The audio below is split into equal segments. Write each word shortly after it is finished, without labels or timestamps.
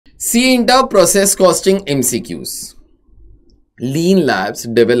See into process costing MCQs. Lean Labs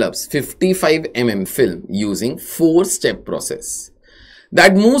develops 55 film using 4-step process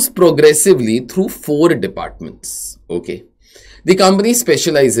that moves progressively through 4 departments. Okay. The company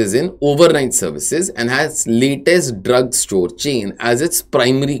specializes in overnight services and has latest drugstore chain as its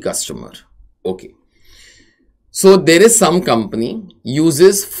primary customer. Okay. So there is some company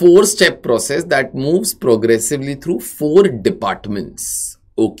uses 4-step process that moves progressively through 4 departments.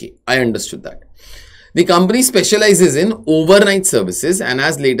 Okay, I understood that. The company specializes in overnight services and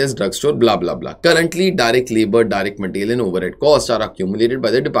has latest drugstore blah blah blah. Currently, direct labor, direct material and overhead costs are accumulated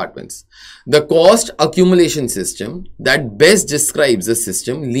by the departments. The cost accumulation system that best describes the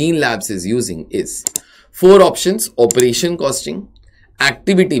system Lean Labs is using is 4 options: operation costing,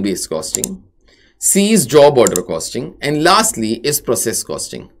 activity based costing, C is job order costing, and lastly is process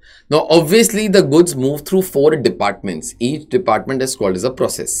costing. Now obviously the goods move through 4 departments. Each department is called as a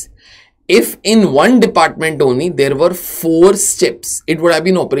process. If in one department only there were 4 steps, it would have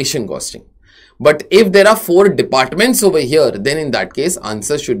been operation costing. But if there are 4 departments over here, then in that case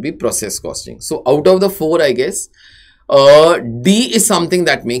answer should be process costing. So out of the 4, I guess D is something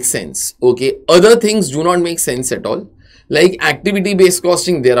that makes sense. Okay, other things do not make sense at all. Like activity based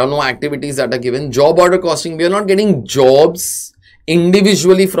costing, there are no activities that are given. Job order costing, we are not getting jobs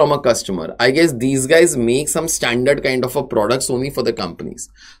individually from a customer. I guess these guys make some standard kind of a products only for the companies.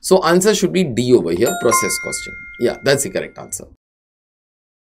 So answer should be D over here, process costing. Yeah, that's the correct answer.